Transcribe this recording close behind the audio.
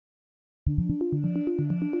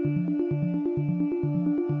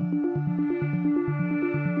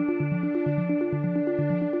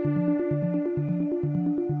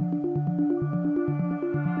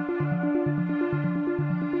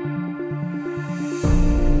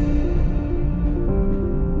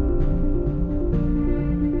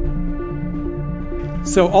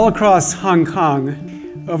So all across Hong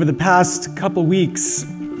Kong, over the past couple weeks,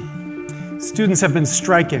 students have been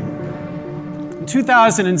striking. In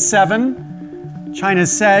 2007, China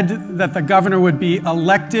said that the governor would be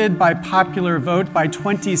elected by popular vote by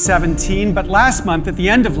 2017, but last month, at the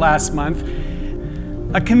end of last month,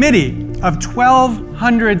 a committee of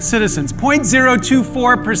 1,200 citizens,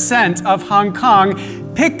 0.024% of Hong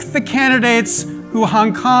Kong, picked the candidates who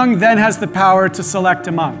Hong Kong then has the power to select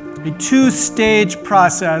among. A two-stage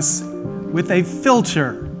process with a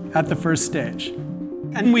filter at the first stage.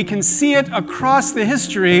 And we can see it across the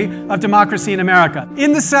history of democracy in America.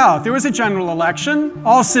 In the South, there was a general election.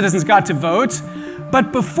 All citizens got to vote.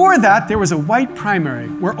 But before that, there was a white primary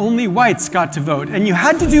where only whites got to vote. And you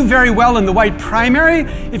had to do very well in the white primary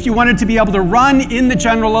if you wanted to be able to run in the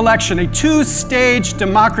general election. A two-stage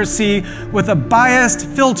democracy with a biased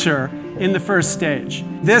filter in the first stage.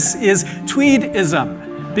 This is Tweedism.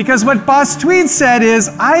 Because what Boss Tweed said is,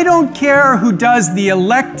 I don't care who does the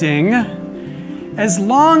electing, as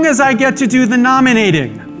long as I get to do the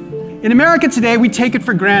nominating. In America today, we take it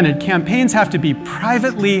for granted campaigns have to be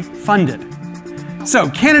privately funded. So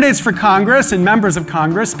candidates for Congress and members of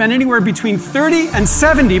Congress spend anywhere between 30 and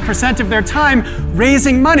 70% of their time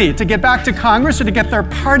raising money to get back to Congress or to get their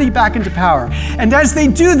party back into power. And as they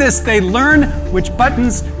do this, they learn which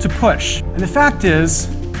buttons to push. And the fact is,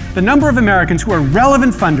 the number of Americans who are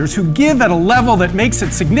relevant funders, who give at a level that makes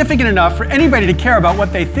it significant enough for anybody to care about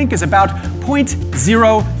what they think, is about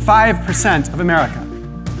 0.05% of America.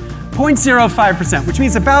 0.05%, which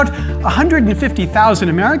means about 150,000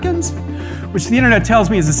 Americans, which the internet tells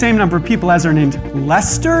me is the same number of people as are named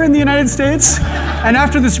Lester in the United States. And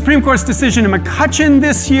after the Supreme Court's decision in McCutcheon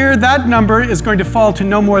this year, that number is going to fall to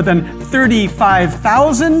no more than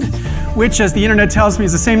 35,000, which, as the internet tells me,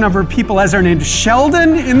 is the same number of people as are named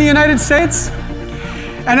Sheldon in the United States.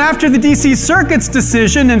 And after the DC Circuit's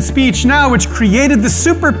decision in Speech Now, which created the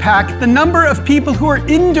super PAC, the number of people who are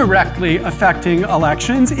indirectly affecting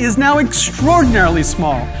elections is now extraordinarily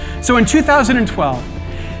small. So in 2012,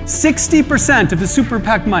 60% of the super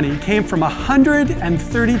PAC money came from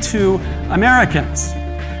 132 Americans,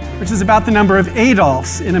 which is about the number of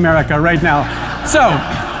Adolfs in America right now. So,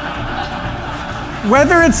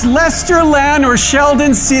 whether it's Lester Land or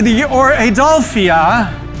Sheldon City or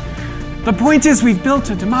Adolphia, the point is we've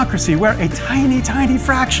built a democracy where a tiny, tiny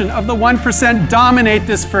fraction of the 1% dominate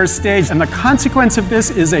this first stage. And the consequence of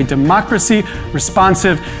this is a democracy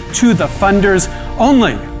responsive to the funders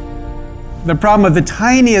only. The problem of the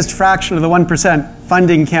tiniest fraction of the 1%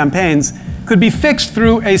 funding campaigns could be fixed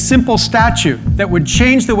through a simple statute that would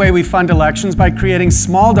change the way we fund elections by creating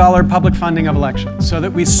small dollar public funding of elections so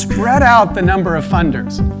that we spread out the number of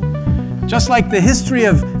funders. Just like the history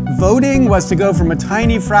of voting was to go from a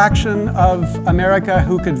tiny fraction of America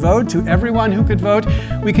who could vote to everyone who could vote,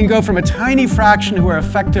 we can go from a tiny fraction who are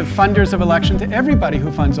effective funders of election to everybody who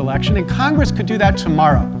funds election, and Congress could do that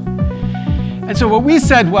tomorrow. And so what we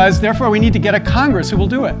said was, therefore, we need to get a Congress who will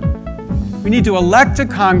do it. We need to elect a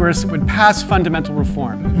Congress that would pass fundamental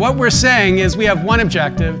reform. What we're saying is we have one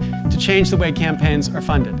objective: to change the way campaigns are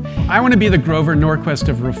funded. I want to be the Grover Norquist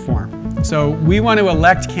of reform. So we want to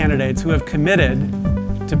elect candidates who have committed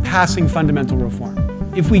to passing fundamental reform.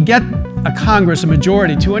 If we get a Congress, a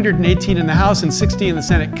majority, 218 in the House and 60 in the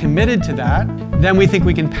Senate, committed to that, then we think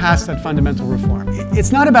we can pass that fundamental reform.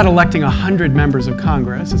 It's not about electing 100 members of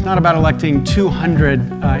Congress. It's not about electing 200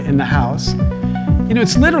 in the House. You know,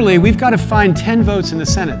 it's literally, we've got to find 10 votes in the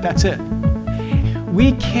Senate. That's it.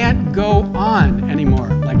 We can't go on anymore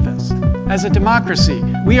like this. As a democracy,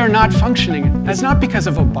 we are not functioning. That's not because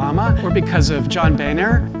of Obama or because of John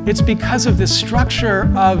Boehner. It's because of this structure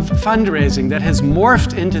of fundraising that has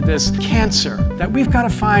morphed into this cancer that we've got to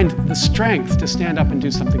find the strength to stand up and do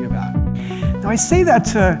something about. Now, I say that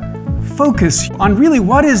to focus on really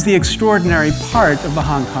what is the extraordinary part of the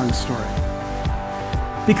Hong Kong story.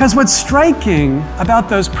 Because what's striking about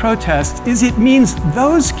those protests is it means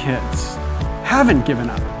those kids haven't given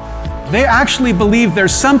up. They actually believe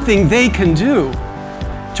there's something they can do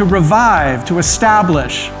to revive, to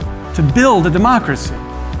establish, to build a democracy.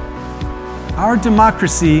 Our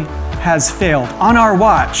democracy has failed on our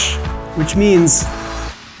watch, which means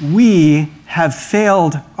we have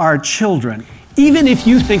failed our children. Even if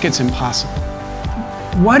you think it's impossible,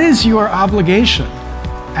 what is your obligation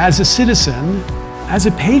as a citizen, as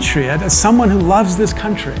a patriot, as someone who loves this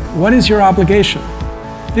country? What is your obligation?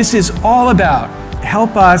 This is all about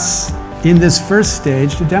help us in this first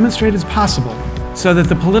stage to demonstrate it's possible so that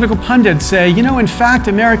the political pundits say, you know, in fact,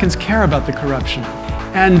 Americans care about the corruption.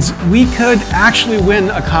 And we could actually win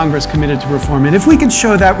a Congress committed to reform. And if we could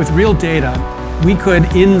show that with real data, we could,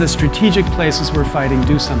 in the strategic places we're fighting,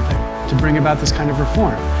 do something to bring about this kind of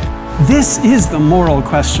reform. This is the moral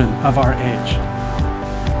question of our age.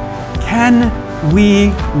 Can we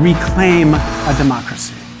reclaim a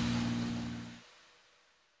democracy?